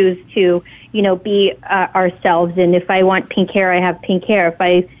choose to, be ourselves. And if I want pink hair, I have pink hair.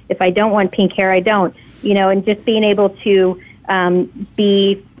 If I don't want pink hair, I don't. And just being able to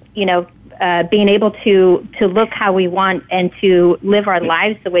be, being able to look how we want and to live our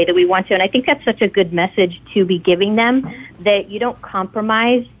lives the way that we want to. And I think that's such a good message to be giving them, that you don't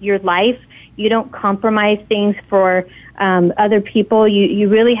compromise your life. You don't compromise things for other people. You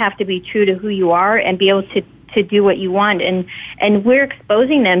really have to be true to who you are and be able to do what you want. And we're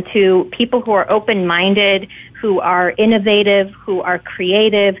exposing them to people who are open-minded, who are innovative, who are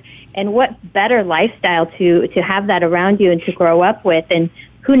creative, and what better lifestyle to have that around you and to grow up with. And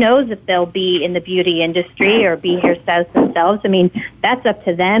who knows if they'll be in the beauty industry or be hairstylists themselves. I mean, that's up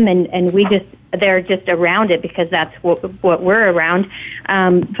to them, and they're just around it because that's what we're around.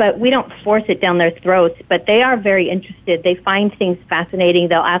 But we don't force it down their throats. But they are very interested. They find things fascinating.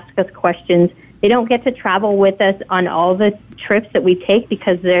 They'll ask us questions. They don't get to travel with us on all the trips that we take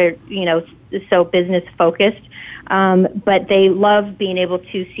because they're, so business focused. But they love being able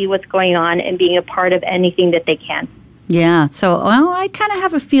to see what's going on and being a part of anything that they can. Yeah. So, I kind of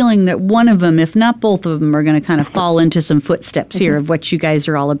have a feeling that one of them, if not both of them, are going to kind of fall into some footsteps here of what you guys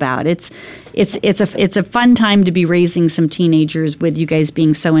are all about. It's a fun time to be raising some teenagers with you guys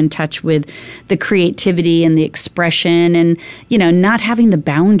being so in touch with the creativity and the expression and, not having the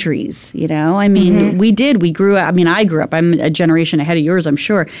boundaries, I mean, we grew up. I mean, I grew up. I'm a generation ahead of yours, I'm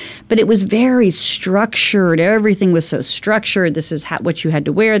sure. But it was very structured. Everything was so structured. This is what you had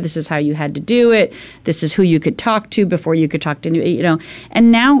to wear. This is how you had to do it. This is who you could talk to before you could talk to,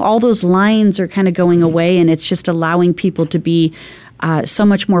 and now all those lines are kind of going away, and it's just allowing people to be so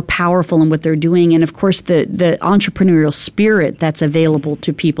much more powerful in what they're doing. And of course, the entrepreneurial spirit that's available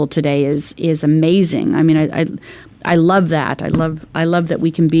to people today is amazing. I mean, I love that. I love that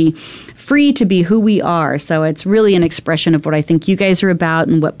we can be free to be who we are. So it's really an expression of what I think you guys are about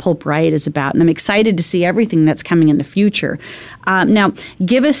and what Pulp Riot is about. And I'm excited to see everything that's coming in the future. Now,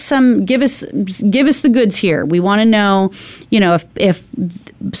 give us the goods here. We want to know, if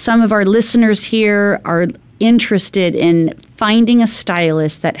some of our listeners here are interested in finding a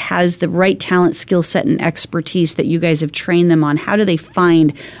stylist that has the right talent, skill set, and expertise that you guys have trained them on, how do they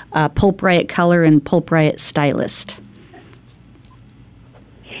find Pulp Riot Color and Pulp Riot Stylist?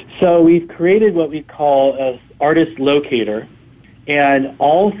 So we've created what we call an artist locator, and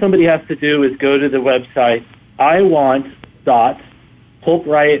all somebody has to do is go to the website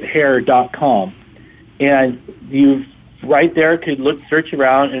iwant.pulpriothair.com, and you right there could search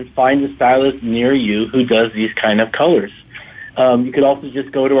around and find a stylist near you who does these kind of colors. You could also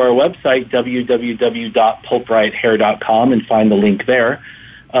just go to our website, www.pulpriothair.com, and find the link there.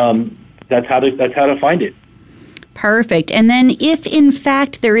 That's how to find it. Perfect. And then if, in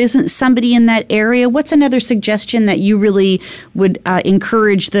fact, there isn't somebody in that area, what's another suggestion that you really would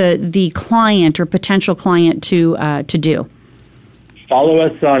encourage the client or potential client to do? Follow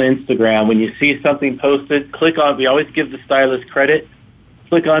us on Instagram. When you see something posted, click on. We always give the stylist credit.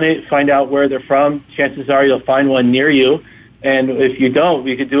 Click on it, find out where they're from. Chances are you'll find one near you. And if you don't,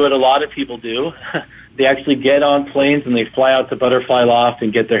 we could do what a lot of people do. They actually get on planes and they fly out to Butterfly Loft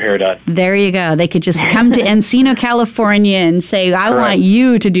and get their hair done. There you go. They could just come to Encino, California and say, I want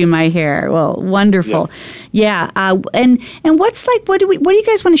you to do my hair. Well, wonderful. Yeah. And what do you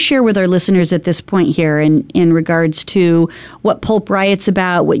guys want to share with our listeners at this point here in regards to what Pulp Riot's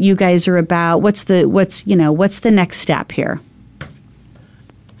about, what you guys are about? What's the next step here?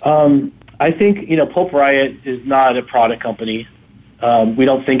 I think, Pulp Riot is not a product company. We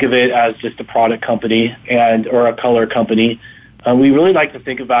don't think of it as just a product company or a color company. We really like to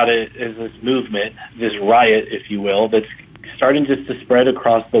think about it as this movement, this riot, if you will, that's starting just to spread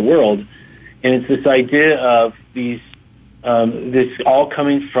across the world. And it's this idea of this all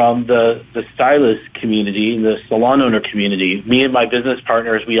coming from the stylist community, the salon owner community. Me and my business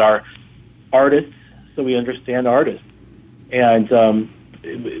partners, we are artists, so we understand artists. And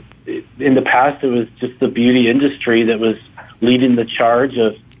in the past, it was just the beauty industry that was leading the charge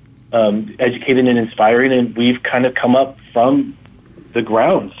of educating and inspiring, and we've kind of come up from the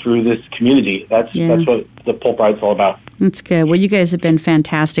ground through this community. That's what the Pulp Riot's all about. That's good. Well, you guys have been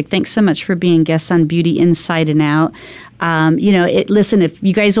fantastic. Thanks so much for being guests on Beauty Inside and Out. Listen, if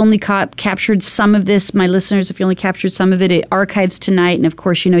you guys only captured some of this, my listeners, if you only captured some of it, it archives tonight. And of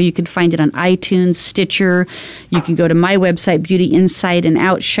course, you can find it on iTunes, Stitcher. You can go to my website, Beauty Inside and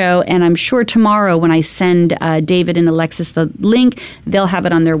Out Show. And I'm sure tomorrow when I send David and Alexis the link, they'll have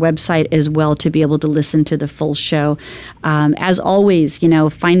it on their website as well to be able to listen to the full show. As always,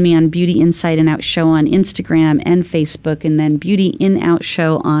 find me on Beauty Inside and Out Show on Instagram and Facebook, and then Beauty In Out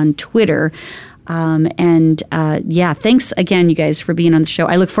Show on Twitter. Thanks again, you guys, for being on the show.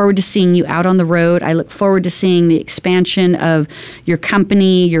 I look forward to seeing you out on the road. I look forward to seeing the expansion of your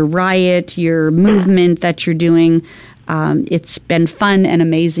company, your Riot, your movement that you're doing. it's been fun and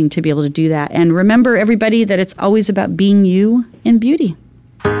amazing to be able to do that. And remember, everybody, that it's always about being you in beauty.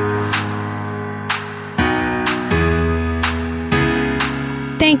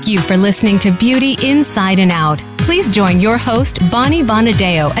 Thank you for listening to Beauty Inside and Out. Please join your host, Bonnie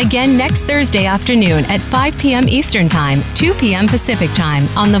Bonadeo, again next Thursday afternoon at 5 p.m. Eastern Time, 2 p.m. Pacific Time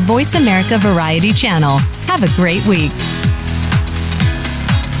on the Voice America Variety Channel. Have a great week.